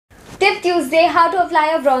Tip Tuesday, how to apply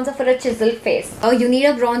a bronzer for a chiseled face. You need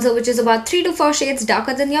a bronzer which is about 3 to 4 shades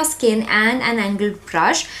darker than your skin and an angled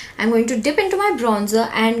brush. I'm going to dip into my bronzer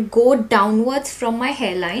and go downwards from my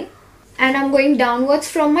hairline. And I'm going downwards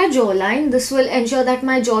from my jawline. This will ensure that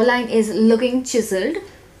my jawline is looking chiseled.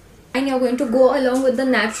 And you're going to go along with the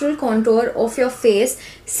natural contour of your face.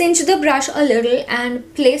 Cinch the brush a little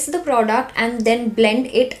and place the product and then blend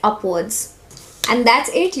it upwards. And that's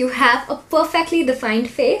it. You have a perfectly defined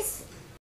face.